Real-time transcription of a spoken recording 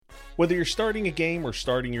Whether you're starting a game or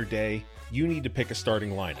starting your day, you need to pick a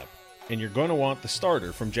starting lineup, and you're going to want the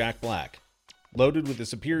starter from Jack Black. Loaded with the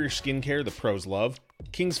superior skincare the pros love,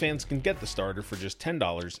 Kings fans can get the starter for just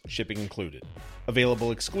 $10, shipping included.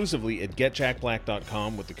 Available exclusively at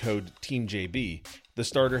getjackblack.com with the code TEAMJB, the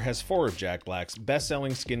starter has 4 of Jack Black's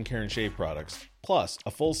best-selling skincare and shave products, plus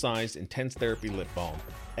a full-sized Intense Therapy Lip Balm,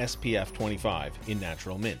 SPF 25 in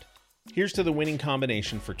natural mint. Here's to the winning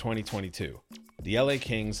combination for 2022. The LA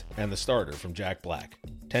Kings and the starter from Jack Black.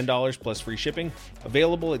 $10 plus free shipping.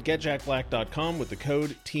 Available at getjackblack.com with the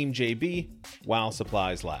code TEAMJB while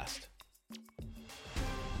supplies last.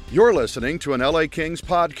 You're listening to an LA Kings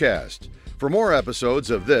podcast. For more episodes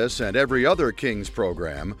of this and every other Kings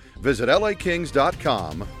program, visit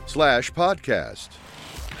lakings.com/podcast.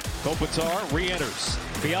 Kopitar re-enters.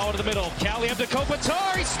 Fiala to the middle. Kaliyev to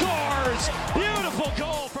Kopitar. He scores! Beautiful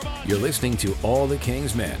goal from... You're listening to All the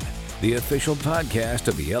Kings Men, the official podcast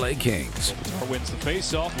of the LA Kings. Kopitar wins the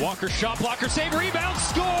face-off. Walker shot blocker save. Rebound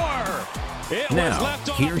score! Now,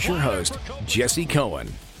 here's your host, Jesse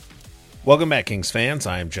Cohen. Welcome back, Kings fans.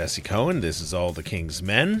 I am Jesse Cohen. This is All the Kings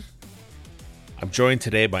Men. I'm joined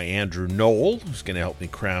today by Andrew Knoll, who's going to help me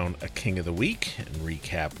crown a King of the Week and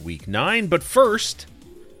recap Week 9. But first,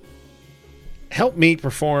 help me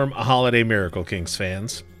perform a holiday miracle, Kings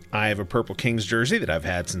fans. I have a purple Kings jersey that I've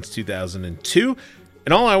had since 2002,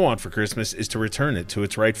 and all I want for Christmas is to return it to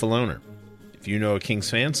its rightful owner. If you know a Kings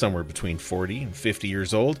fan somewhere between 40 and 50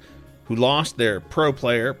 years old who lost their pro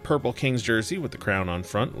player purple Kings jersey with the crown on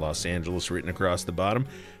front, Los Angeles written across the bottom,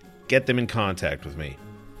 get them in contact with me.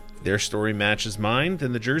 If their story matches mine,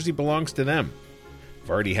 then the jersey belongs to them. I've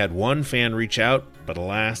already had one fan reach out, but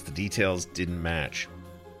alas, the details didn't match.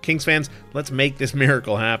 Kings fans, let's make this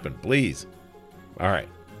miracle happen, please. All right,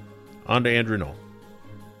 on to Andrew Knoll.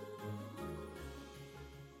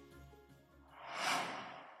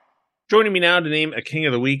 Joining me now to name a King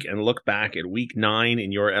of the Week and look back at Week 9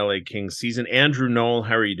 in your LA Kings season, Andrew Knoll.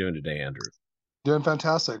 How are you doing today, Andrew? Doing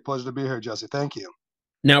fantastic. Pleasure to be here, Jesse. Thank you.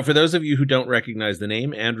 Now, for those of you who don't recognize the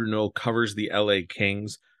name, Andrew Knoll covers the LA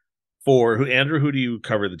Kings Andrew, who do you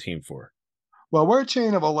cover the team for? Well, we're a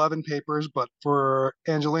chain of 11 papers, but for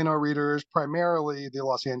Angelino readers, primarily the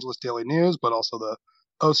Los Angeles Daily News, but also the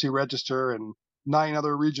OC Register and 9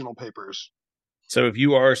 other regional papers. So if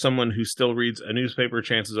you are someone who still reads a newspaper,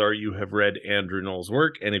 chances are you have read Andrew Knoll's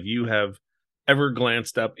work. And if you have ever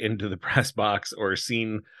glanced up into the press box or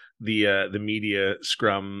seen the media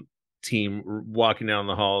scrum team walking down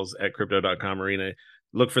the halls at Crypto.com Arena,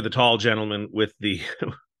 look for the tall gentleman with the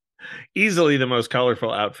easily the most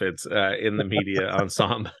colorful outfits in the media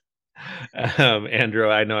ensemble. Andrew,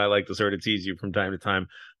 I know I like to sort of tease you from time to time,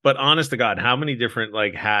 but honest to God, how many different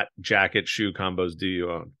hat, jacket, shoe combos do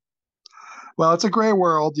you own? Well, it's a gray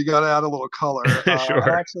world. You got to add a little color.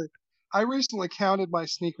 Sure. Actually, I recently counted my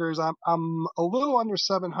sneakers. I'm a little under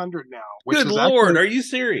 700 now. Which Good is Lord, actually, are you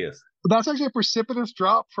serious? that's actually a precipitous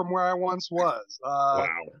drop from where I once was. Wow.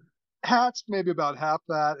 Hats, maybe about half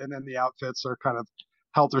that, and then the outfits are kind of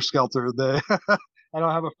helter-skelter. I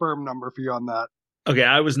don't have a firm number for you on that. Okay,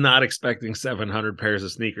 I was not expecting 700 pairs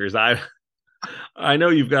of sneakers. I know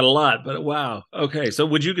you've got a lot, but wow. Okay, so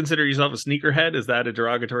would you consider yourself a sneakerhead? Is that a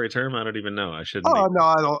derogatory term? I don't even know. I shouldn't. Oh,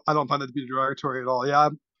 no, I don't find it to be derogatory at all. Yeah,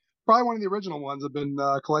 I'm probably one of the original ones. I've been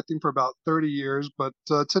collecting for about 30 years, but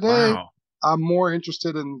today Wow. I'm more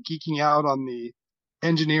interested in geeking out on the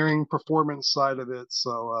engineering performance side of it.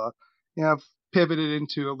 So, I've pivoted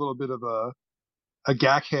into a little bit of a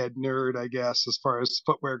gackhead nerd, I guess, as far as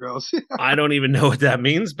footwear goes. I don't even know what that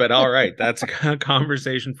means, but all right, that's a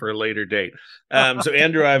conversation for a later date. So,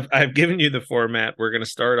 Andrew, I've given you the format. We're going to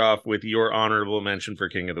start off with your honorable mention for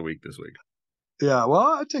King of the Week this week. Yeah, well,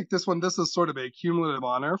 I take this one. This is sort of a cumulative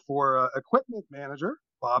honor for equipment manager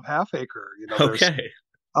Bob Halfacre. There's Okay.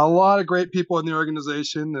 a lot of great people in the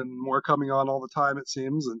organization, and more coming on all the time, it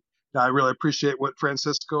seems. And I really appreciate what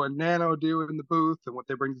Francisco and Nano do in the booth and what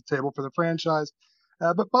they bring to the table for the franchise.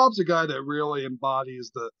 But Bob's a guy that really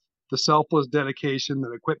embodies the selfless dedication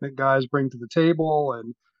that equipment guys bring to the table.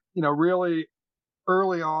 And, really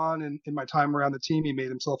early on in my time around the team, he made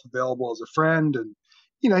himself available as a friend. And,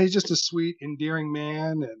 he's just a sweet, endearing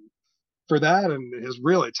man. And for that and his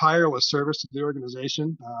really tireless service to the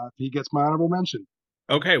organization, he gets my honorable mention.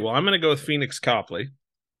 Okay, well, I'm going to go with Phoenix Copley.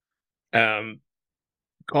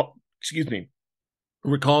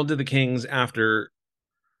 Recalled to the Kings after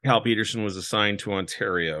Cal Peterson was assigned to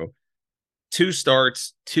Ontario. 2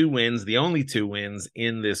 starts, 2 wins, the only 2 wins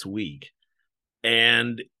in this week.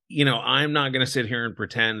 And, I'm not going to sit here and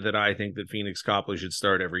pretend that I think that Phoenix Copley should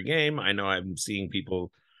start every game. I know I'm seeing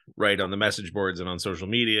people right, on the message boards and on social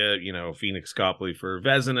media, Phoenix Copley for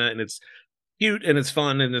Vezina, and it's cute and it's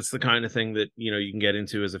fun and it's the kind of thing that, you can get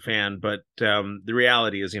into as a fan. But the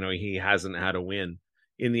reality is, he hasn't had a win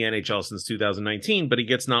in the NHL since 2019, but he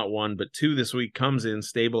gets not one, but two this week, comes in,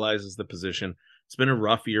 stabilizes the position. It's been a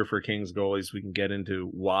rough year for Kings goalies. We can get into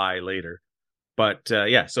why later. But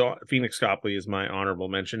so Phoenix Copley is my honorable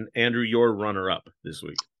mention. Andrew, your runner-up this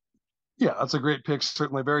week. Yeah, that's a great pick.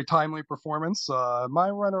 Certainly a very timely performance. My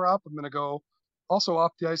runner-up, I'm going to go also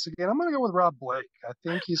off the ice again. I'm going to go with Rob Blake. I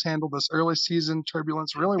think he's handled this early season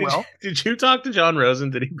turbulence really well. Did you talk to John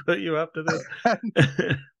Rosen? Did he put you up to this?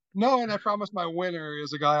 No, and I promised my winner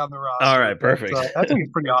is a guy on the roster. All right, perfect. I think it's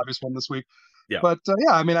a pretty obvious one this week. Yeah. But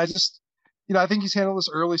I think he's handled this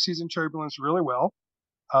early season turbulence really well.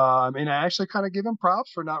 And I actually kind of give him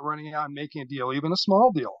props for not running out and making a deal, even a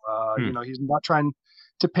small deal. He's not trying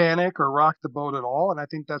to panic or rock the boat at all. And I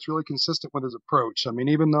think that's really consistent with his approach. I mean,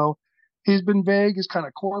 even though he's been vague, his kind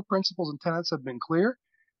of core principles and tenets have been clear.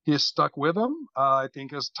 He has stuck with them. I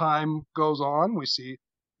think as time goes on, we see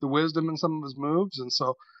the wisdom in some of his moves. And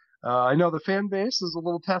so I know the fan base is a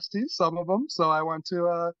little testy, some of them. So I want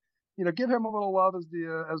to, give him a little love as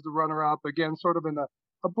the runner-up. Again, sort of in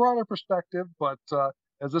a broader perspective. But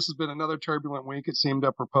as this has been another turbulent week, it seemed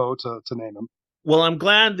apropos to name him. Well, I'm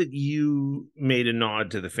glad that you made a nod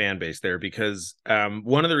to the fan base there, because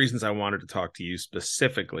one of the reasons I wanted to talk to you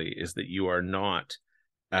specifically is that you are not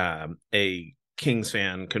a Kings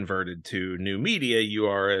fan converted to new media. You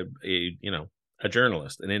are a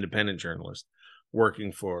journalist, an independent journalist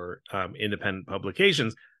working for independent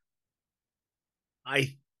publications.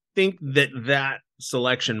 I think that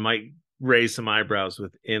selection might raise some eyebrows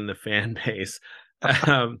within the fan base.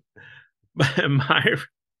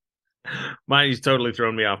 He's totally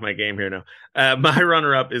thrown me off my game here now. My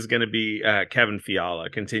runner-up is going to be Kevin Fiala.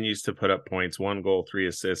 Continues to put up points, 1 goal, 3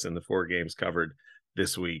 assists in the 4 games covered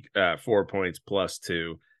this week, 4 points plus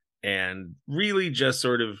 2, and really just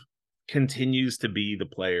sort of continues to be the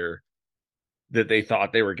player that they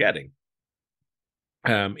thought they were getting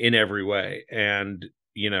in every way. And,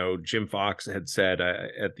 Jim Fox had said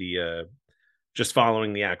at the just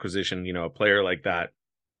following the acquisition, a player like that,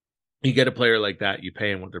 you get a player like that, you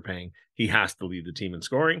pay him what they're paying. He has to lead the team in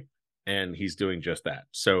scoring, and he's doing just that.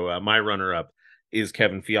 So my runner-up is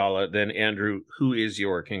Kevin Fiala. Then, Andrew, who is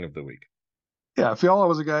your king of the week? Yeah, Fiala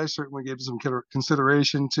was a guy I certainly gave some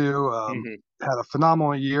consideration to. Had a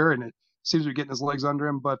phenomenal year, and it seems to be getting his legs under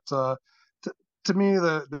him. But to me,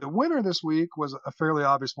 the winner this week was a fairly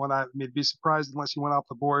obvious one. I'd be surprised unless he went off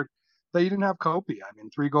the board that you didn't have Kopi. I mean,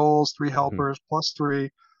 3 goals, 3 helpers, plus 3.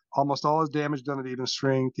 Almost all his damage done at even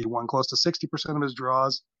strength. He won close to 60% of his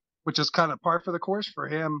draws, which is kind of par for the course for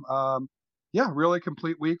him. Really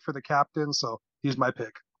complete week for the captain. So he's my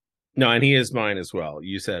pick. No, and he is mine as well.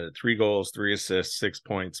 You said it: 3 goals, 3 assists, 6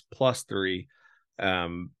 points, plus 3.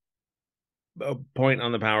 A point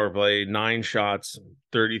on the power play, 9 shots,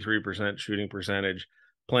 33% shooting percentage,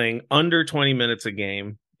 playing under 20 minutes a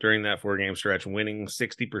game during that 4-game stretch, winning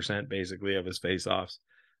 60% basically of his faceoffs.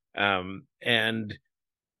 And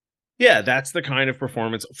yeah, that's the kind of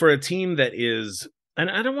performance for a team that is,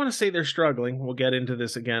 and I don't want to say they're struggling. We'll get into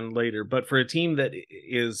this again later, but for a team that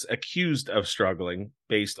is accused of struggling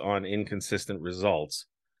based on inconsistent results,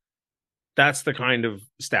 that's the kind of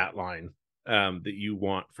stat line that you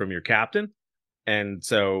want from your captain. And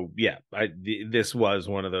so, this was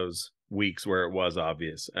one of those weeks where it was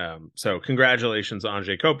obvious. So congratulations,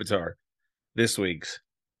 Anze Kopitar, this week's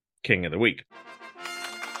King of the Week.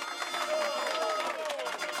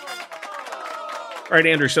 All right,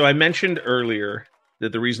 Andrew, so I mentioned earlier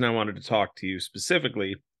that the reason I wanted to talk to you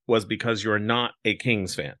specifically was because you're not a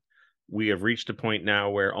Kings fan. We have reached a point now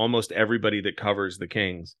where almost everybody that covers the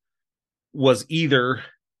Kings was either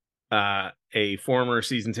a former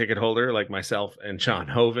season ticket holder like myself and Sean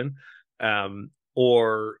Hoven,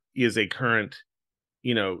 or is a current,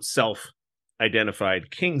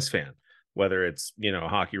 self-identified Kings fan, whether it's,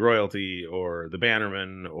 hockey royalty or the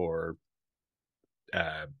Bannerman or,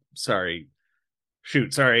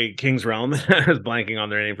 King's Realm. I was blanking on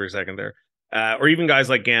their name for a second there. Or even guys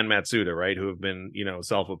like Gan Matsuda, right, who have been,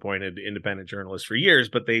 self-appointed independent journalists for years,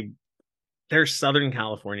 but they're Southern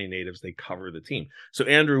California natives. They cover the team. So,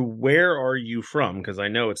 Andrew, where are you from? Because I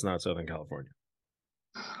know it's not Southern California.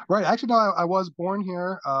 Right. Actually, no, I was born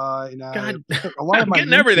here. God, a lot of I'm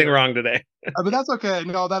getting everything wrong today. But that's okay.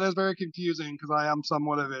 No, that is very confusing because I am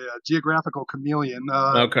somewhat of a geographical chameleon.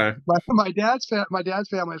 Okay. My dad's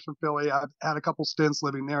family is from Philly. I've had a couple stints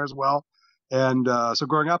living there as well. And so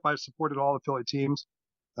growing up, I supported all the Philly teams.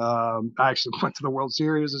 I actually went to the World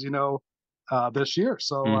Series, as you know, this year.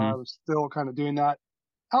 So I was still kind of doing that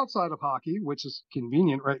outside of hockey, which is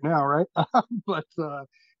convenient right now, right? But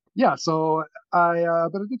yeah, so but I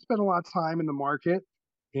did spend a lot of time in the market,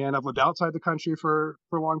 and I've lived outside the country for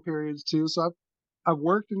long periods too. So I've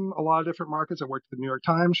worked in a lot of different markets. I worked at the New York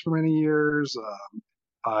Times for many years.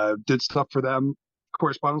 I did stuff for them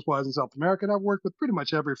correspondence-wise in South America, and I've worked with pretty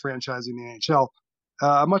much every franchise in the NHL,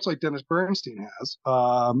 much like Dennis Bernstein has.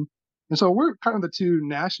 And so we're kind of the two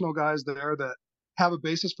national guys there that have a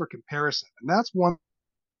basis for comparison, and that's one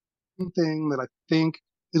thing that I think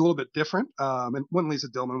is a little bit different. And when Lisa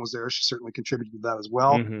Dillman was there, she certainly contributed to that as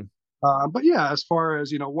well. Mm-hmm. But yeah, as far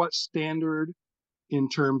as what standard in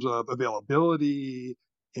terms of availability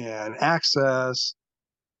and access,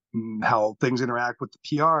 how things interact with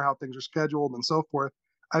the PR, how things are scheduled, and so forth,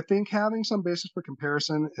 I think having some basis for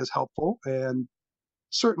comparison is helpful. And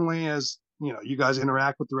certainly, as you guys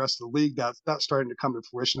interact with the rest of the league, that's starting to come to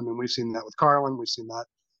fruition. I mean, we've seen that with Carlin, we've seen that,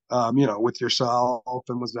 with yourself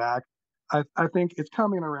and with Zach. I think it's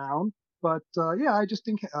coming around. But yeah, I just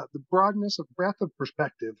think the breadth of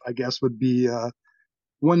perspective, I guess, would be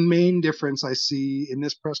one main difference I see in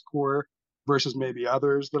this press corps versus maybe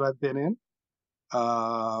others that I've been in.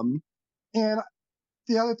 And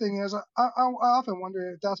the other thing is, I often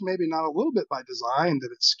wonder if that's maybe not a little bit by design that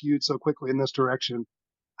it's skewed so quickly in this direction.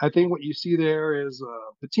 I think what you see there is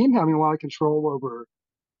the team having a lot of control over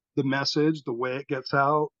the message, the way it gets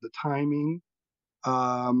out, the timing.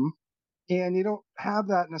 And you don't have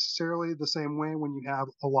that necessarily the same way when you have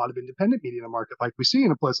a lot of independent media in the market, like we see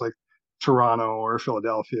in a place like Toronto or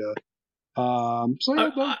Philadelphia. So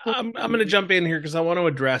yeah, I'm going to jump in here because I want to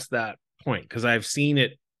address that point because I've seen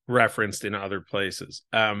it referenced in other places.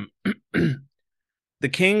 The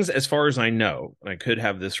Kings, as far as I know, and I could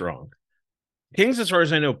have this wrong, Kings, as far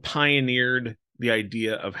as I know, pioneered the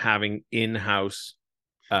idea of having in-house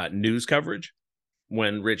news coverage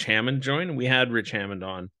when Rich Hammond joined. We had Rich Hammond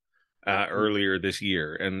on earlier this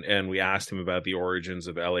year, and we asked him about the origins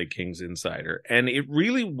of LA Kings Insider, and it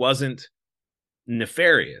really wasn't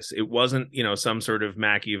nefarious. It wasn't some sort of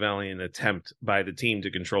Machiavellian attempt by the team to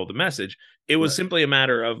control the message. It was simply a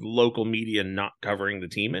matter of local media not covering the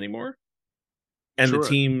team anymore, and the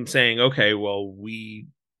team saying, okay, well, we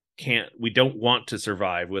don't want to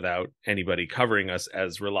survive without anybody covering us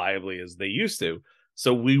as reliably as they used to,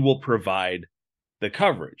 so we will provide the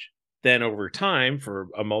coverage. Then over time, for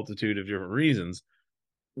a multitude of different reasons,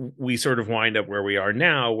 we sort of wind up where we are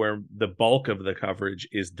now, where the bulk of the coverage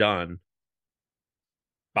is done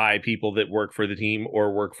by people that work for the team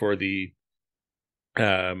or work for the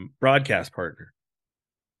broadcast partner.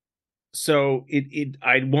 So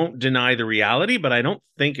I won't deny the reality, but I don't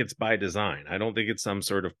think it's by design. I don't think it's some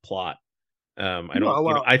sort of plot.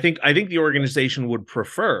 I think the organization would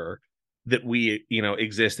prefer that we,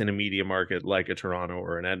 exist in a media market like a Toronto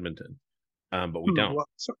or an Edmonton, but we don't. Well,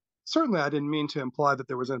 certainly, I didn't mean to imply that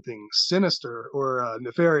there was anything sinister or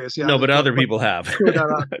nefarious. Yeah, no, but other people have cleared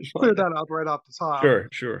that up right off the top.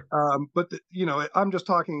 Sure. But I'm just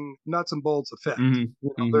talking nuts and bolts effect.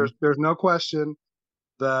 Mm-hmm. There's no question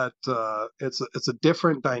that it's a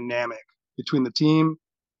different dynamic between the team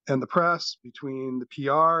and the press, between the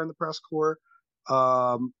PR and the press corps,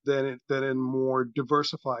 than in more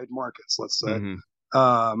diversified markets, let's say.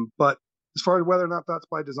 Mm-hmm. But as far as whether or not that's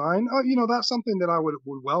by design, that's something that I would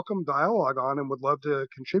welcome dialogue on and would love to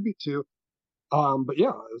contribute to. But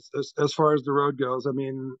yeah, as far as the road goes, I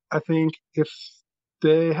mean, I think if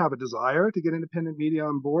they have a desire to get independent media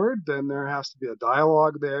on board, then there has to be a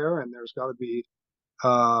dialogue there, and there's got to be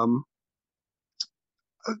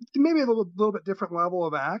maybe a little bit different level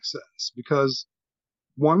of access, because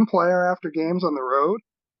one player after games on the road,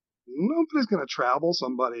 nobody's going to travel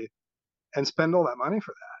somebody and spend all that money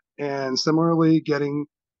for that. And similarly, getting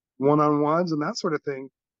one-on-ones and that sort of thing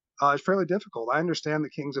is fairly difficult. I understand the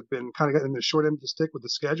Kings have been kind of getting the short end of the stick with the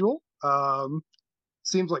schedule.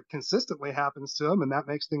 Seems like consistently happens to them, and that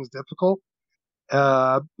makes things difficult.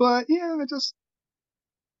 But yeah, I just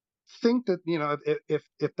think that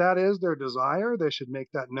if that is their desire, they should make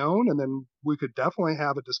that known, and then we could definitely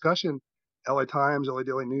have a discussion. LA Times, LA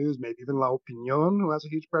Daily News, maybe even La Opinion, who has a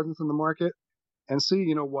huge presence in the market, and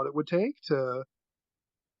see what it would take to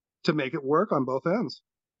make it work on both ends.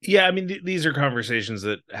 Yeah, I mean, these are conversations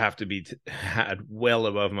that have to be had well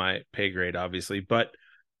above my pay grade, obviously, but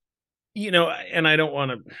and I don't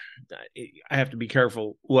want to. I have to be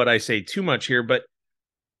careful what I say too much here, but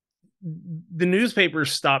the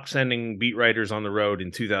newspapers stopped sending beat writers on the road in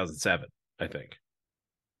 2007, I think.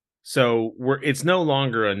 So it's no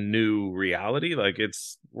longer a new reality. Like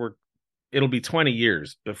it'll be 20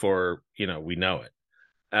 years before we know it.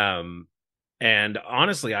 And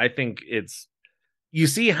honestly, I think it's you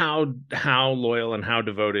see how loyal and how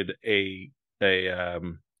devoted a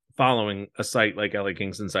following a site like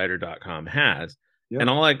LAKingsInsider.com has. Yep. And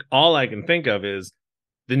all I can think of is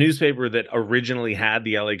the newspaper that originally had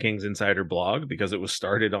the LA Kings Insider blog, because it was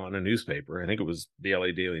started on a newspaper. I think it was the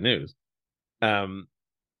LA Daily News.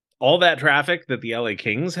 All that traffic that the LA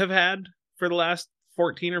Kings have had for the last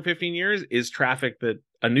 14 or 15 years is traffic that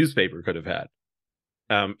a newspaper could have had.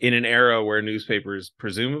 In an era where newspapers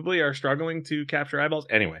presumably are struggling to capture eyeballs.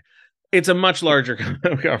 Anyway, it's a much larger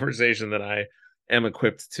conversation than I am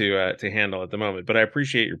equipped to handle at the moment. But I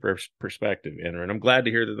appreciate your perspective, Andrew, and I'm glad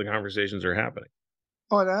to hear that the conversations are happening.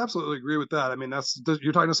 Oh, and I absolutely agree with that. I mean,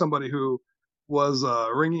 you're talking to somebody who was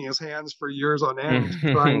wringing his hands for years on end,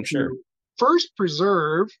 trying Sure. to first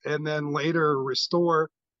preserve and then later restore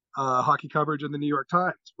hockey coverage in the New York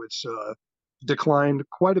Times, which declined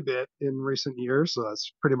quite a bit in recent years.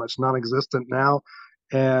 It's pretty much non-existent now.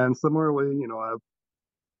 And similarly, I've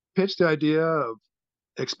pitched the idea of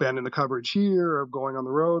expanding the coverage here, of going on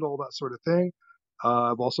the road, all that sort of thing.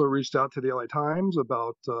 I've also reached out to the LA Times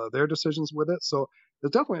about their decisions with it. So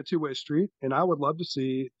there's definitely a two-way street, and I would love to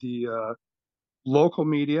see the local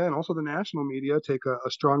media and also the national media take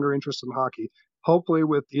a stronger interest in hockey. Hopefully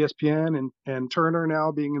with ESPN and Turner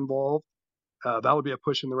now being involved, that would be a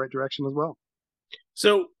push in the right direction as well.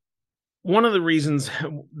 So one of the reasons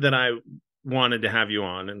that I wanted to have you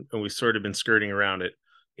on, and we've sort of been skirting around it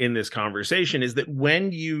in this conversation, is that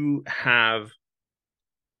when you have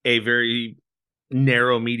a very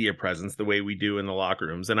narrow media presence the way we do in the locker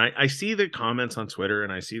rooms, and I see the comments on Twitter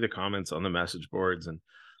and I see the comments on the message boards and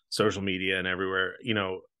social media and everywhere,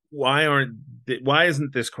 why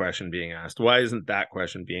isn't this question being asked? Why isn't that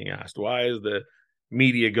question being asked? Why is the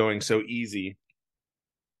media going so easy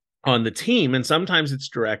on the team? And sometimes it's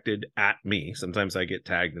directed at me. Sometimes I get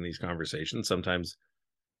tagged in these conversations. Sometimes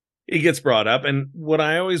it gets brought up. And what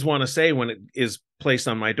I always want to say when it is placed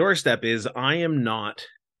on my doorstep is I am not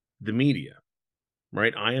the media,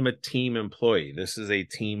 right? I am a team employee. This is a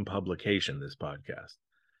team publication, this podcast.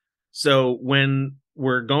 So when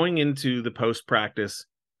we're going into the post-practice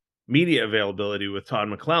media availability with Todd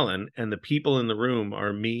McClellan, and the people in the room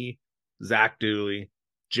are me, Zach Dooley,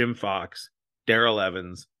 Jim Fox, Daryl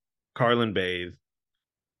Evans, Carlin Bathe,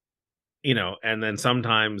 and then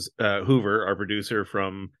sometimes Hoover, our producer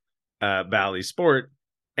from Bally Sport,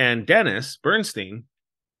 and Dennis Bernstein.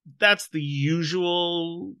 That's the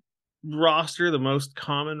usual roster, the most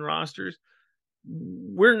common rosters.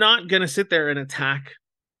 We're not going to sit there and attack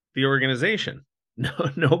the organization. No,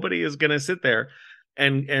 nobody is going to sit there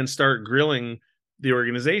and start grilling the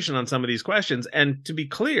organization on some of these questions. And to be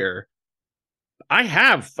clear, I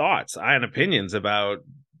have thoughts, I have opinions about,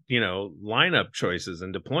 lineup choices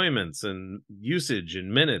and deployments and usage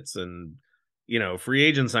and minutes and, free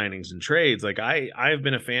agent signings and trades. Like I've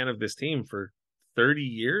been a fan of this team for 30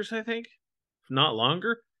 years, I think, if not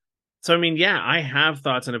longer. So, I mean, yeah, I have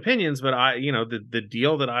thoughts and opinions, but the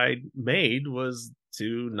deal that I made was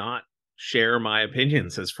to not share my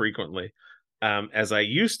opinions as frequently as I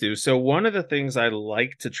used to. So one of the things I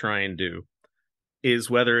like to try and do is,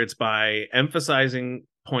 whether it's by emphasizing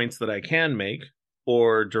points that I can make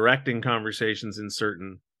or directing conversations in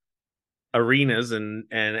certain arenas and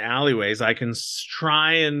alleyways, I can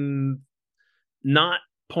try and not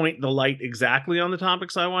point the light exactly on the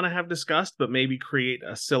topics I want to have discussed, but maybe create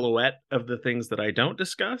a silhouette of the things that I don't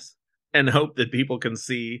discuss and hope that people can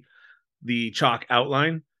see the chalk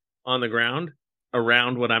outline on the ground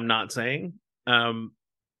around what I'm not saying.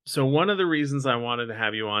 So one of the reasons I wanted to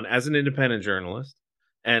have you on as an independent journalist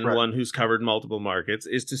and Right. one who's covered multiple markets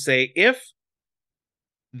is to say, if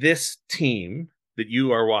this team that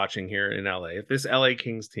you are watching here in LA, if this LA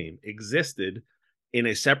Kings team existed in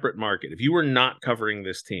a separate market, if you were not covering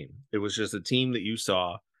this team, it was just a team that you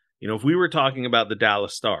saw, if we were talking about the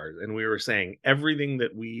Dallas Stars and we were saying everything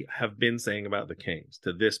that we have been saying about the Kings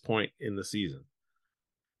to this point in the season,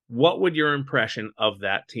 what would your impression of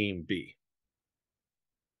that team be?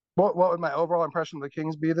 What would my overall impression of the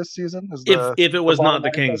Kings be this season? If it was not the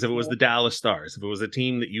bottom Kings, if it was line the Dallas Stars, if it was a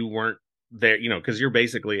team that you weren't there, because you're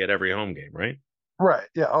basically at every home game, right? Right.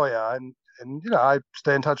 Yeah. Oh, yeah. And I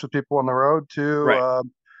stay in touch with people on the road too. Right.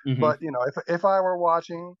 But if I were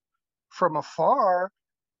watching from afar,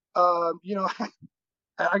 I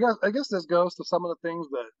guess this goes to some of the things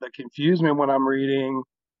that confuse me when I'm reading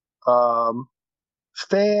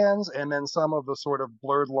fans, and then some of the sort of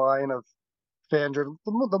blurred line of fan journal,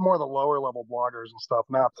 the more the lower level bloggers and stuff,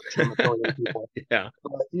 not the team affiliated people. Yeah.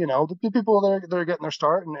 But, the people that are getting their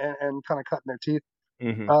start and kind of cutting their teeth.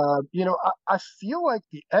 Mm-hmm. I feel like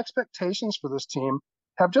the expectations for this team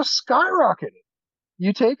have just skyrocketed.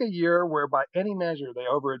 you take a year where by any measure they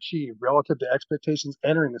overachieved relative to expectations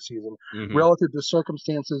entering the season, relative to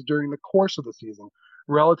circumstances during the course of the season,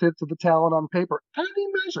 relative to the talent on paper, any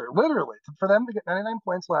measure, literally, for them to get 99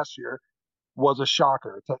 points last year was a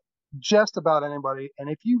shocker to just about anybody. And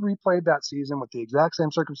if you replayed that season with the exact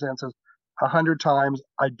same circumstances 100 times,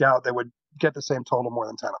 I doubt they would get the same total more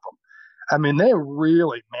than 10 of them. I mean, they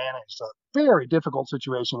really managed a very difficult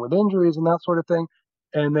situation with injuries and that sort of thing.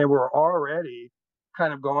 And they were already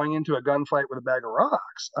kind of going into a gunfight with a bag of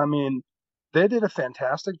rocks. I mean, they did a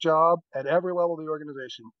fantastic job at every level of the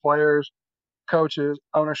organization, players, coaches,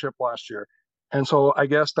 ownership last year. And so I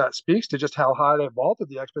guess that speaks to just how high they vaulted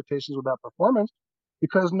the expectations with that performance,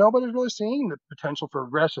 because nobody's really seeing the potential for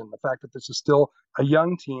regression. The fact that this is still a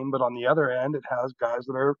young team, but on the other end, it has guys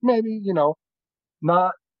that are maybe,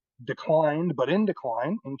 not declined, but in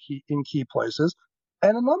decline in key places,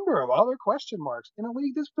 and a number of other question marks in a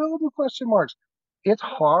league that's filled with question marks. It's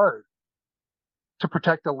hard to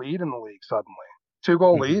protect a lead in the league suddenly.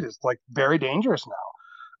 2-goal lead is like very dangerous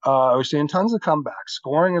now. We're seeing tons of comebacks.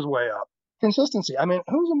 Scoring is way up. Consistency. I mean,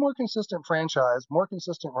 who's a more consistent franchise, more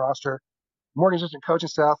consistent roster, more consistent coaching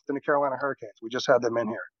staff than the Carolina Hurricanes? We just had them in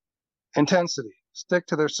here. Intensity. Stick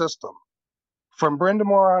to their system. From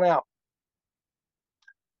Brind'Amour on out,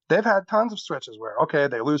 they've had tons of stretches where, okay,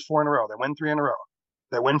 they lose 4 in a row. They win 3 in a row.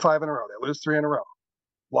 They win 5 in a row. They lose 3 in a row.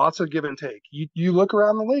 Lots of give and take. You look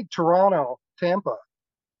around the league, Toronto, Tampa,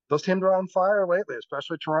 those teams are on fire lately,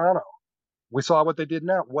 especially Toronto. We saw what they did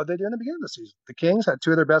now, what they did in the beginning of the season. The Kings had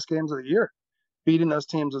 2 of their best games of the year, beating those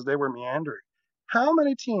teams as they were meandering. How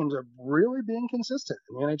many teams are really being consistent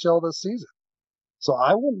in the NHL this season? So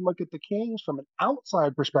I wouldn't look at the Kings from an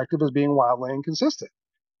outside perspective as being wildly inconsistent.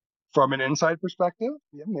 From an inside perspective,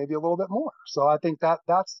 yeah, maybe a little bit more. So I think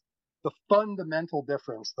that's the fundamental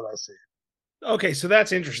difference that I see. Okay, so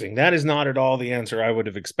that's interesting. That is not at all the answer I would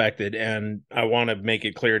have expected, and I want to make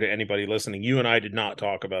it clear to anybody listening, you and I did not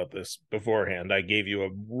talk about this beforehand. I gave you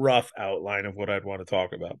a rough outline of what I'd want to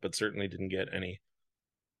talk about, but certainly didn't get any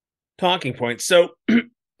talking points. So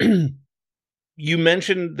you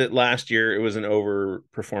mentioned that last year it was an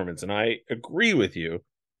overperformance, and I agree with you.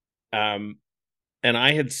 And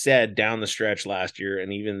I had said down the stretch last year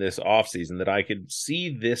and even this offseason that I could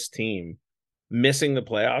see this team missing the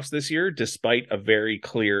playoffs this year despite a very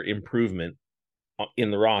clear improvement in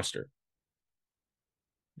the roster,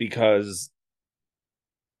 because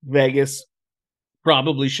Vegas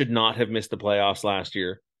probably should not have missed the playoffs last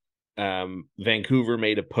year. Vancouver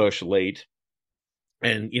made a push late,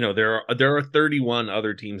 and there are 31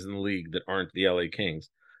 other teams in the league that aren't the LA Kings,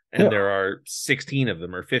 and there are 16 of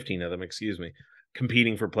them, or 15 of them, excuse me,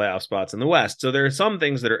 competing for playoff spots in the West. So there are some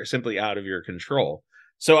things that are simply out of your control.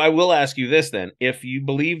 So I will ask you this then. If you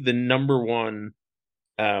believe the number one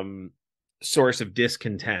source of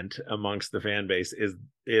discontent amongst the fan base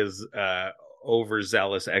is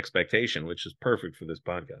overzealous expectation, which is perfect for this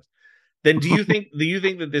podcast, then do you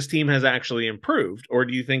think that this team has actually improved, or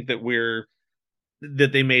do you think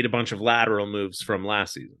that they made a bunch of lateral moves from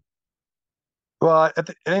last season? Well, I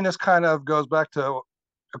think this kind of goes back to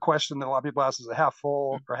a question that a lot of people ask: is it half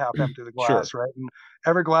full or half empty, the glass, Sure. right? And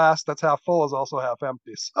every glass that's half full is also half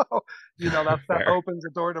empty. So, that opens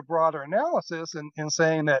the door to broader analysis and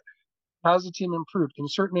saying that how's the team improved? In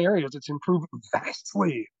certain areas, it's improved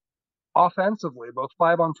vastly offensively, both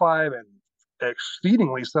 5-on-5 and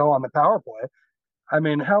exceedingly so on the power play. I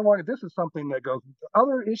mean, how long? This is something that goes into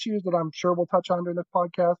other issues that I'm sure we'll touch on during this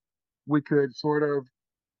podcast. We could sort of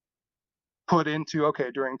put into,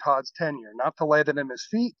 during Todd's tenure, not to lay that in his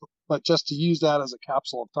feet, but just to use that as a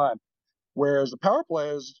capsule of time. Whereas the power play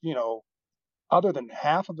is, other than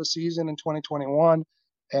half of the season in 2021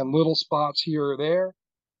 and little spots here or there,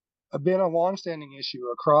 have been a longstanding issue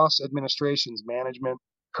across administrations, management,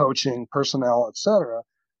 coaching, personnel, etc.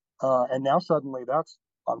 And now suddenly that's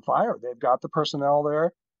on fire. They've got the personnel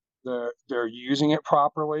there. They're using it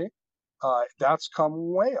properly. That's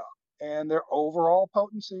come way up. And their overall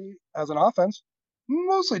potency as an offense,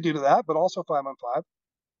 mostly due to that, but also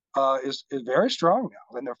 5-on-5, is very strong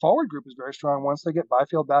now. And their forward group is very strong once they get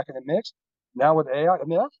Byfield back in the mix. Now with AI, I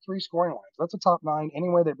mean, that's 3 scoring lines. That's a top 9. Any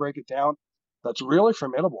way they break it down, that's really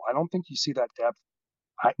formidable. I don't think you see that depth.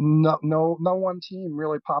 No one team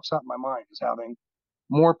really pops out in my mind as having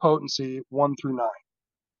more potency 1 through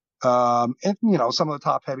 9. And some of the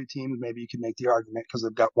top heavy teams, maybe you can make the argument because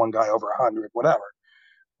they've got one guy over 100, whatever.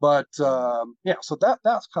 But so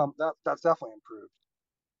that's definitely improved.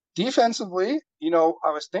 Defensively,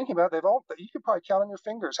 I was thinking about you could probably count on your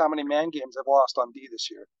fingers how many man games they've lost on D this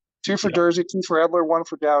year. 2 for Durzi, 2 for Edler, 1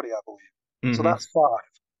 for Doughty, I believe. Mm-hmm. So that's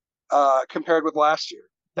 5 compared with last year.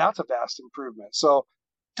 that's a vast improvement. So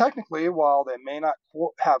technically, while they may not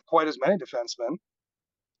have quite as many defensemen,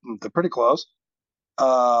 they're pretty close.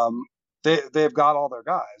 They've got all their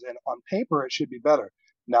guys, and on paper it should be better.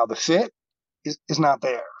 Now the fit is not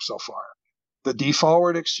there so far. The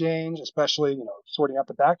D-forward exchange, especially, sorting out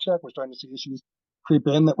the back check, we're starting to see issues creep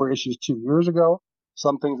in that were issues 2 years ago.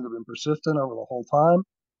 Some things that have been persistent over the whole time.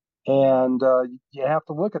 And you have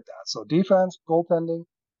to look at that. So defense, goaltending,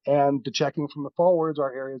 and the checking from the forwards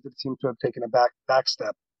are areas that seem to have taken a back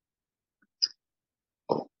step.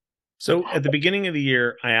 So at the beginning of the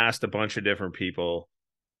year, I asked a bunch of different people.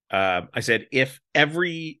 I said, if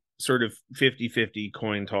every sort of 50-50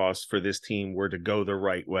 coin toss for this team were to go the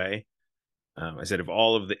right way, I said, if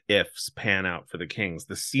all of the ifs pan out for the Kings,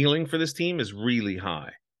 the ceiling for this team is really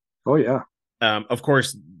high. Oh, yeah. Of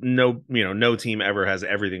course, no team ever has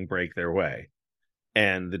everything break their way.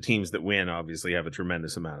 And the teams that win obviously have a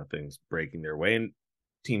tremendous amount of things breaking their way. And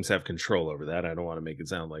teams have control over that. I don't want to make it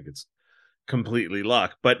sound like it's completely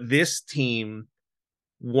luck. But this team,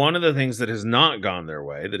 one of the things that has not gone their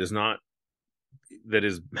way, that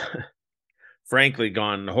is frankly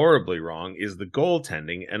gone horribly wrong, is the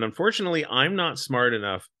goaltending. And unfortunately, I'm not smart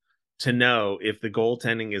enough to know if the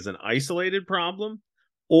goaltending is an isolated problem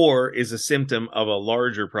or is a symptom of a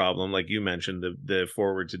larger problem, like you mentioned, the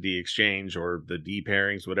forward to D exchange or the D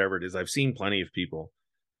pairings, whatever it is. I've seen plenty of people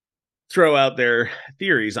throw out their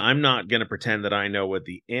theories. I'm not going to pretend that I know what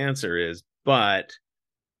the answer is, but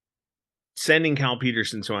sending Cal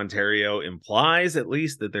Petersen to Ontario implies at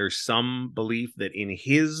least that there's some belief that in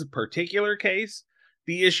his particular case,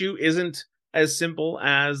 the issue isn't as simple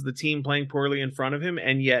as the team playing poorly in front of him.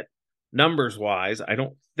 And yet, numbers-wise, I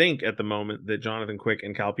don't think at the moment that Jonathan Quick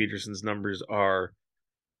and Cal Petersen's numbers are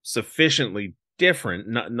sufficiently different.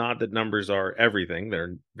 Not that numbers are everything.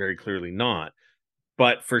 They're very clearly not.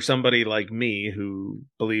 But for somebody like me who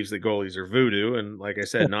believes that goalies are voodoo, and like I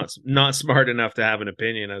said, not smart enough to have an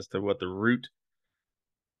opinion as to what the root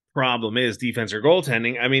problem is, defense or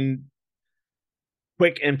goaltending, I mean,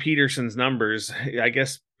 Quick and Petersen's numbers, I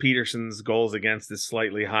guess Petersen's goals against is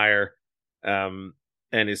slightly higher, and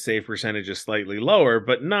his save percentage is slightly lower,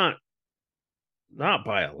 but not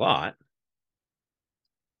by a lot.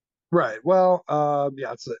 Right. Well,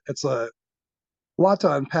 yeah, it's a lot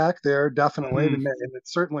to unpack there, definitely. And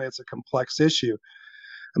it's a complex issue.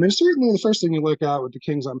 I mean, certainly the first thing you look at with the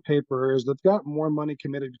Kings on paper is they've got more money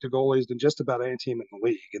committed to goalies than just about any team in the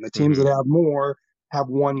league. And the teams that have more have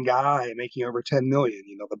one guy making over $10 million,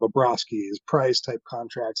 the Bobrovskys, Price type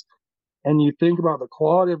contracts. And you think about the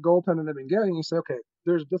quality of goaltending they've been getting, you say, okay,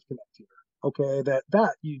 there's a disconnect here. Okay,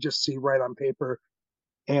 that you just see right on paper.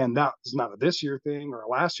 And that is not a this year thing or a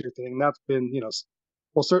last year thing. That's been,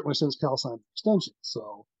 certainly since Cal signed the extension.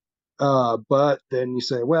 So, but then you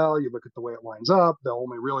say, well, you look at the way it lines up, they'll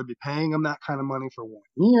only really be paying them that kind of money for 1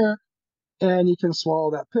 year, and you can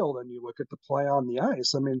swallow that pill. Then you look at the play on the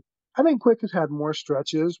ice. I mean, I think Quick has had more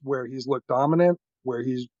stretches where he's looked dominant, where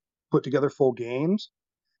he's put together full games,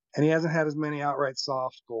 and he hasn't had as many outright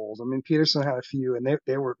soft goals. I mean, Petersen had a few, and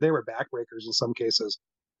they were backbreakers in some cases.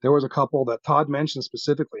 There was a couple that Todd mentioned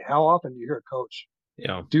specifically. How often do you hear a coach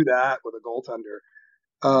do that with a goaltender?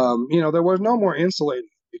 There was no more insulating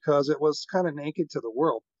because it was kind of naked to the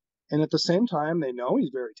world. And at the same time, they know he's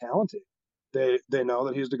very talented. They know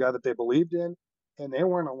that he's the guy that they believed in, and they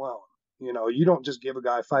weren't alone. You don't just give a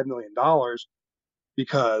guy $5 million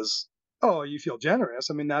because, you feel generous.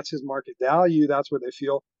 I mean, that's his market value. That's where they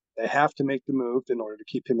feel they have to make the move in order to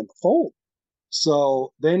keep him in the fold.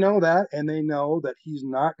 So they know that, and they know that he's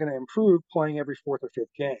not going to improve playing every fourth or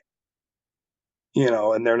fifth game.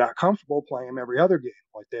 And they're not comfortable playing him every other game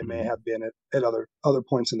like they may have been at other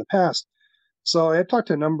points in the past. So I talked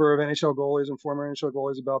to a number of NHL goalies and former NHL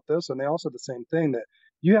goalies about this, and they all said the same thing, that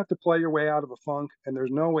you have to play your way out of a funk, and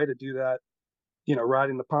there's no way to do that,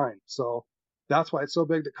 riding the pine. So that's why it's so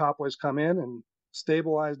big that Coppoy's come in and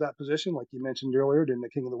stabilize that position, like you mentioned earlier during the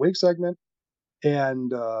King of the Week segment.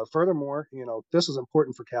 And furthermore, this is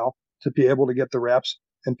important for Cal to be able to get the reps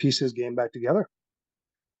and piece his game back together.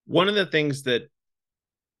 One of the things that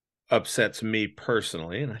upsets me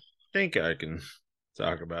personally, and I think I can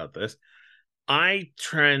talk about this, I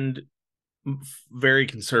trend very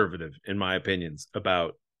conservative in my opinions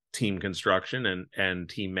about team construction and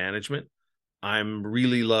team management. I'm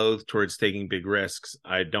really loath towards taking big risks.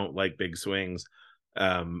 I don't like big swings.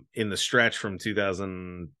 In the stretch from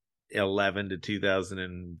 2011 to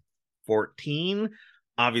 2014,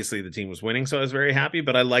 obviously the team was winning, so I was very happy,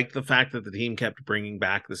 but I liked the fact that the team kept bringing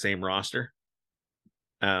back the same roster.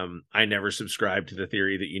 I never subscribed to the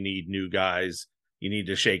theory that you need new guys you need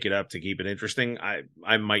to shake it up to keep it interesting.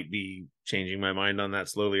 I might be changing my mind on that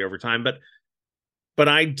slowly over time, but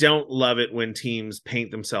I don't love it when teams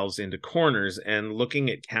paint themselves into corners. And looking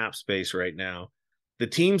at cap space right now, the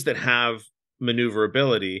teams that have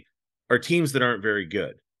maneuverability are teams that aren't very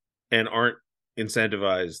good and aren't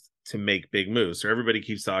incentivized to make big moves. So everybody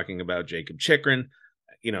keeps talking about Jacob Chikrin,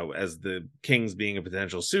 as the Kings being a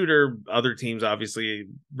potential suitor. Other teams obviously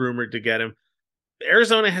rumored to get him.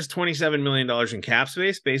 Arizona has $27 million in cap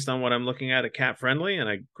space based on what I'm looking at Cap Friendly. And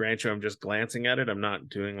I grant you, I'm just glancing at it. I'm not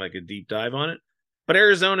doing like a deep dive on it. But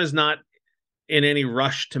Arizona's not in any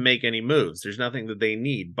rush to make any moves. There's nothing that they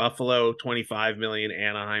need. Buffalo, 25 million,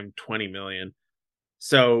 Anaheim, 20 million.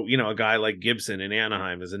 So, a guy like Gibson in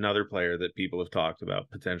Anaheim is another player that people have talked about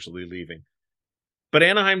potentially leaving. But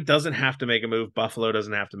Anaheim doesn't have to make a move. Buffalo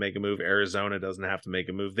doesn't have to make a move. Arizona doesn't have to make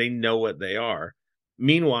a move. They know what they are.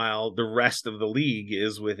 Meanwhile, the rest of the league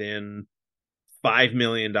is within $5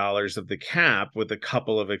 million of the cap with a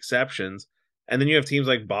couple of exceptions. And then you have teams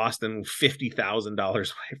like Boston, $50,000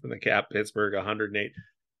 away from the cap, Pittsburgh, 108.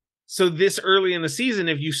 So this early in the season,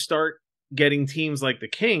 if you start getting teams like the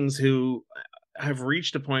Kings who have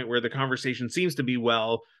reached a point where the conversation seems to be,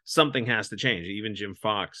 well, something has to change. Even Jim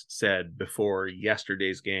Fox said before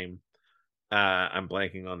yesterday's game, I'm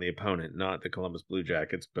blanking on the opponent, not the Columbus Blue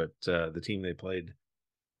Jackets, but the team they played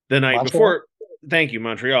the night before. Thank you,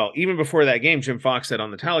 Montreal. Even before that game, Jim Fox said on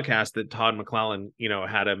the telecast that Todd McClellan,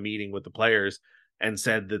 had a meeting with the players and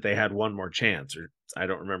said that they had one more chance, or I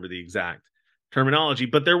don't remember the exact terminology,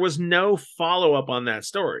 but there was no follow-up on that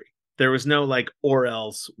story. There was no like, or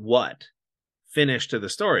else what finish to the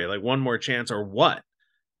story, like one more chance or what.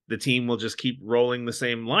 The team will just keep rolling the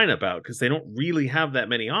same lineup out because they don't really have that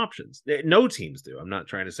many options. No teams do. I'm not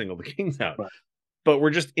trying to single the Kings out, right. But we're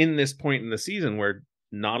just in this point in the season where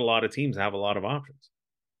not a lot of teams have a lot of options.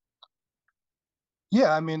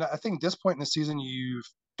 Yeah, I mean, I think at this point in the season, you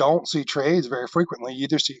don't see trades very frequently. You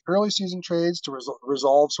either see early season trades to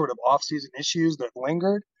resolve sort of off-season issues that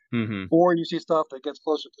lingered, or you see stuff that gets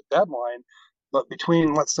closer to the deadline. But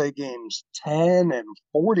between, let's say, games 10 and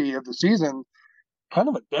 40 of the season, kind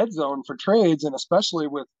of a dead zone for trades, and especially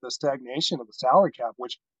with the stagnation of the salary cap,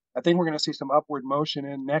 which I think we're going to see some upward motion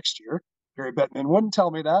in next year. Gary Bettman wouldn't tell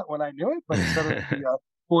me that when I knew it, but instead of the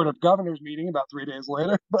Board of Governors meeting about 3 days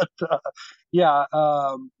later. But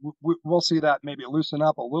we'll see that maybe loosen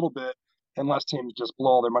up a little bit unless teams just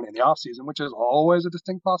blow all their money in the offseason, which is always a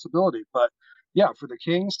distinct possibility. But yeah, for the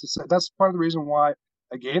Kings to say, that's part of the reason why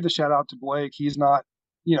I gave the shout out to Blake. He's not,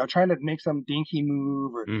 trying to make some dinky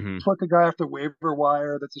move or flick a guy off the waiver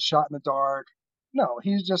wire that's a shot in the dark. No,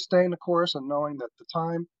 he's just staying the course and knowing that the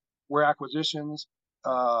time where acquisitions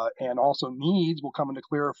and also needs will come into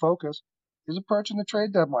clearer focus is approaching the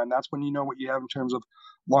trade deadline. That's when you know what you have in terms of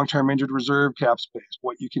long-term injured reserve cap space,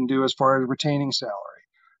 what you can do as far as retaining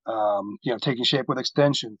salary, taking shape with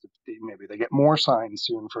extensions. Maybe they get more signed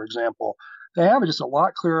soon, for example. They have just a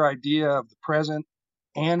lot clearer idea of the present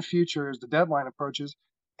and future as the deadline approaches.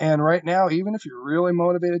 And right now, even if you're really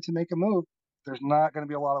motivated to make a move, there's not going to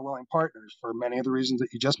be a lot of willing partners for many of the reasons that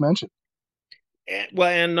you just mentioned.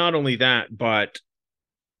 And not only that, but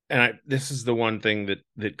this is the one thing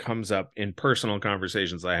that comes up in personal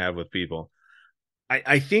conversations I have with people.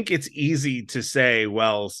 I think it's easy to say,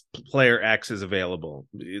 well, player X is available.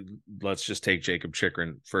 Let's just take Jacob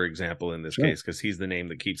Chikrin, for example, in this case, because he's the name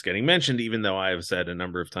that keeps getting mentioned, even though I have said a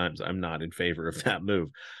number of times I'm not in favor of that move.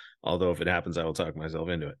 Although if it happens, I will talk myself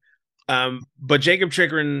into it. But Jacob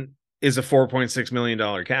Chikrin is a $4.6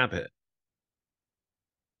 million cap hit.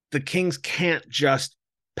 The Kings can't just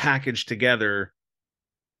package together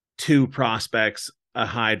 2 prospects, a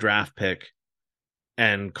high draft pick,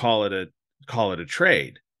 and call it a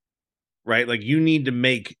trade, right? Like you need to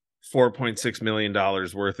make $4.6 million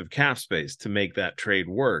worth of cap space to make that trade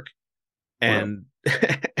work. And,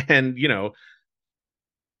 and,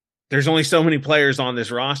 there's only so many players on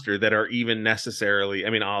this roster that are even necessarily, I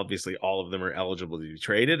mean, obviously all of them are eligible to be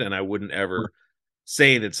traded. And I wouldn't ever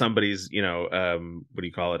say that somebody's,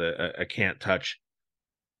 a can't touch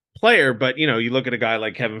player. But, you look at a guy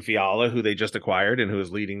like Kevin Fiala, who they just acquired and who is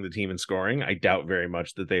leading the team in scoring. I doubt very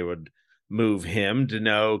much that they would move him.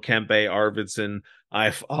 Dano, Kempe, Arvidsson,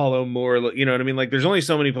 I follow more, you know what I mean? Like there's only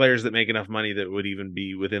so many players that make enough money that would even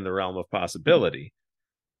be within the realm of possibility.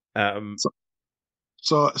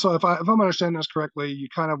 So if I'm understanding this correctly, you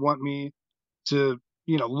kind of want me to,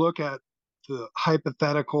 look at the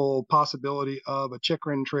hypothetical possibility of a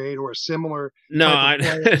Chikrin trade or a similar. No.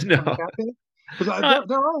 Because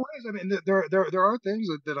there are ways. I mean, there are things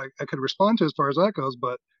that I could respond to as far as that goes,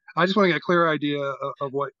 but I just want to get a clear idea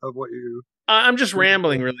of what you I'm just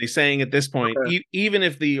rambling, really, saying at this point, Okay. even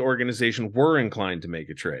if the organization were inclined to make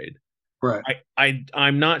a trade, Right.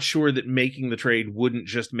 I'm not sure that making the trade wouldn't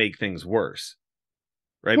just make things worse,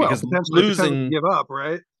 right? Well, Because potentially, depends what losing, you give up,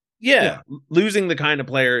 right? yeah, Yeah. losing the kind of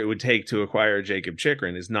player it would take to acquire Jacob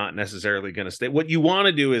Chikrin is not necessarily going to stay. What you want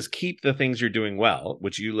to do is keep the things you're doing well,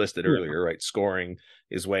 which you listed Yeah. earlier, right? Scoring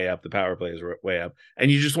is way up, the power play is way up,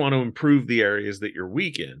 and you just want to improve the areas that you're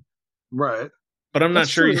weak in. Right. But I'm not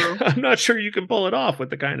That's sure. true. I'm not sure you can pull it off with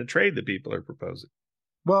the kind of trade that people are proposing.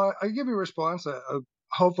 Well, I give you a response.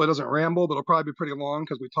 Hopefully, it doesn't ramble, but it'll probably be pretty long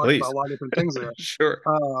because we talked about Please, a lot of different things there. sure.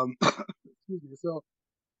 Excuse me. So,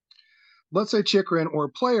 let's say Chikrin or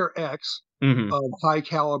player X Hmm. of high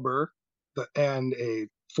caliber and a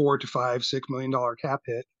 $4 to $6 million cap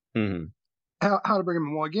hit. Hmm. How to bring him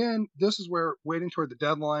in? Well, again, this is where waiting toward the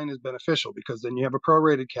deadline is beneficial because then you have a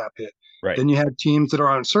prorated cap hit. Right. Then you have teams that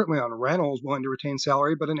are certainly on rentals willing to retain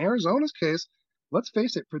salary. But in Arizona's case, let's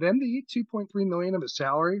face it, for them to eat $2.3 million of his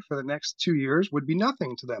salary for the next 2 years would be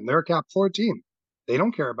nothing to them. They're a cap floor team. They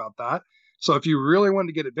don't care about that. So if you really wanted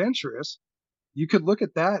to get adventurous, you could look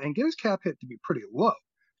at that and get his cap hit to be pretty low.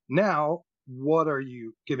 Now, what are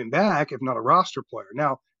you giving back if not a roster player?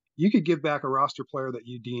 Now, you could give back a roster player that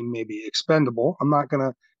you deem maybe expendable. I'm not going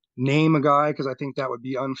to name a guy because I think that would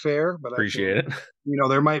be unfair, but I Appreciate think, it.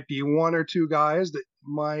 there might be one or two guys that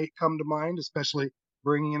might come to mind, especially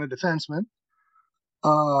bringing in a defenseman.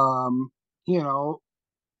 You know,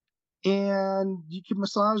 and you can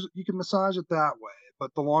massage it that way.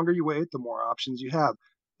 But the longer you wait, the more options you have.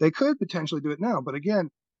 They could potentially do it now, but again,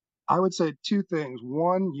 I would say two things.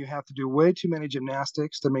 One, you have to do way too many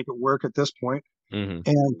gymnastics to make it work at this point. Hmm.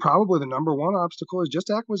 And probably the number one obstacle is just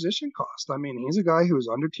acquisition cost. I mean, he's a guy who is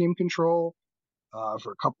under team control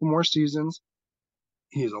for a couple more seasons.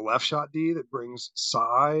 He's a left shot D that brings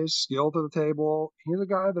size, skill to the table. He's a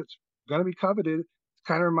guy that's going to be coveted.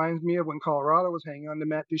 Kind of reminds me of when Colorado was hanging on to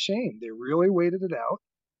Matt Duchene. They really waited it out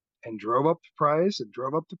and drove up the price and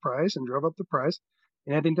drove up the price and drove up the price.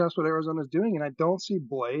 And I think that's what Arizona's doing. And I don't see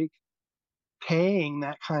Blake paying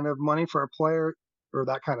that kind of money for a player, or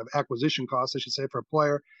that kind of acquisition cost, I should say, for a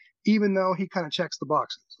player, even though he kind of checks the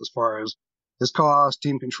boxes as far as his cost,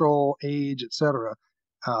 team control, age, etc.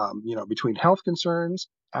 Between health concerns,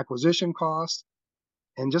 acquisition costs,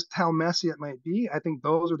 and just how messy it might be, I think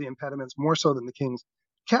those are the impediments more so than the Kings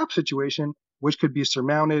cap situation, which could be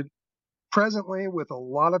surmounted presently with a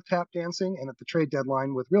lot of tap dancing and at the trade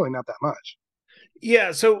deadline with really not that much.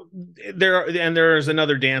 Yeah, so there's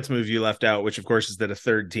another dance move you left out, which of course is that a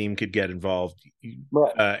third team could get involved.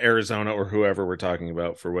 Right. Arizona or whoever we're talking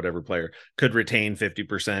about for whatever player could retain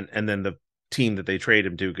 50%, and then the team that they trade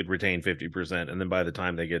him to could retain 50%, and then by the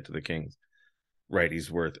time they get to the Kings, right,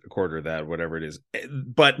 he's worth a quarter of that, whatever it is.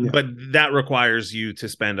 But that requires you to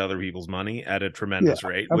spend other people's money at a tremendous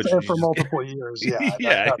rate, which for multiple years. Yeah,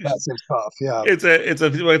 yeah, that seems tough. Yeah,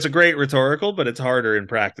 it's a great rhetorical, but it's harder in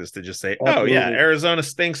practice to just say, absolutely. oh yeah, Arizona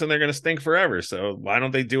stinks and they're going to stink forever, so why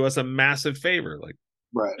don't they do us a massive favor? Like,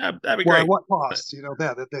 right, that'd be great. At what cost?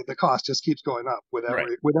 The cost just keeps going up with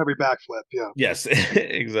every backflip. Yeah. Yes,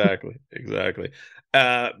 exactly.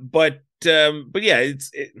 But yeah,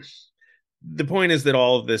 the point is that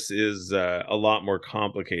all of this is a lot more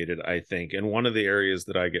complicated, I think. And one of the areas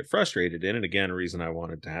that I get frustrated in, and again, a reason I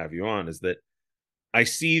wanted to have you on, is that I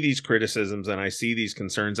see these criticisms and I see these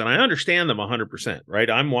concerns and I understand them 100%, right?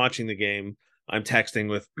 I'm watching the game. I'm texting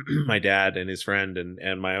with my dad and his friend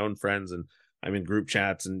and my own friends, and I'm in group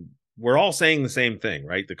chats, and we're all saying the same thing,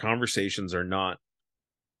 right? The conversations are not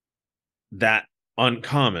that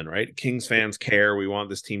uncommon, right? Kings fans care. We want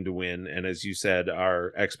this team to win. And as you said,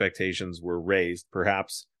 our expectations were raised,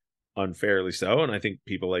 perhaps unfairly so. And I think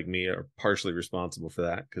people like me are partially responsible for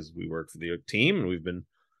that because we work for the team and we've been,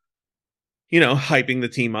 hyping the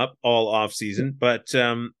team up all off season. But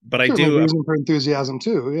I do reason for enthusiasm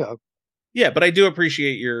too. Yeah. Yeah. But I do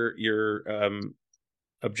appreciate your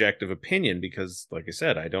objective opinion because, like I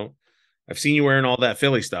said, I've seen you wearing all that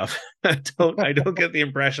Philly stuff. I don't get the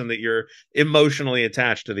impression that you're emotionally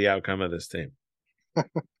attached to the outcome of this team.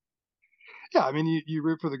 Yeah, I mean, you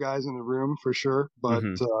root for the guys in the room for sure, but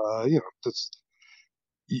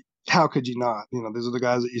how could you not? These are the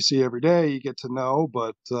guys that you see every day. You get to know,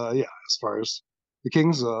 but as far as the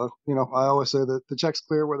Kings, I always say that the check's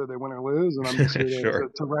clear whether they win or lose, and I'm just here sure.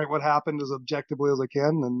 to write what happened as objectively as I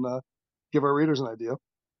can and give our readers an idea.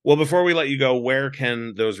 Well, before we let you go, where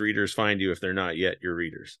can those readers find you if they're not yet your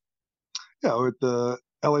readers? Yeah, with the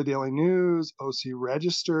LA Daily News, OC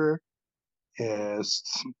Register, is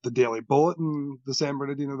the Daily Bulletin, the San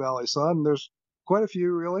Bernardino Valley Sun. There's quite a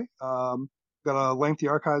few, really. got a lengthy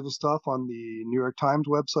archive of stuff on the New York Times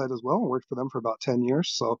website as well. I worked for them for about 10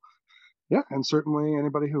 years. So, yeah, and certainly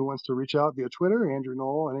anybody who wants to reach out via Twitter, Andrew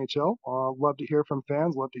Knoll, NHL. Love to hear from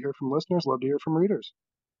fans, love to hear from listeners, love to hear from readers.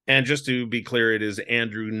 And just to be clear, it is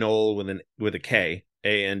Andrew Knoll with a K,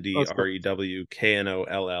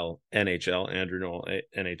 ANDREWKNOLL NHL, Andrew Knoll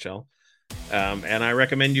NHL. And I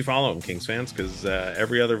recommend you follow him, Kings fans, because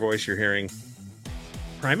every other voice you're hearing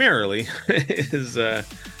primarily is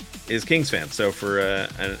Kings fans. So for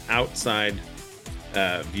an outside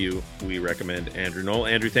view, we recommend Andrew Knoll.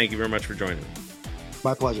 Andrew, thank you very much for joining me.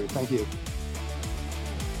 My pleasure. Thank you.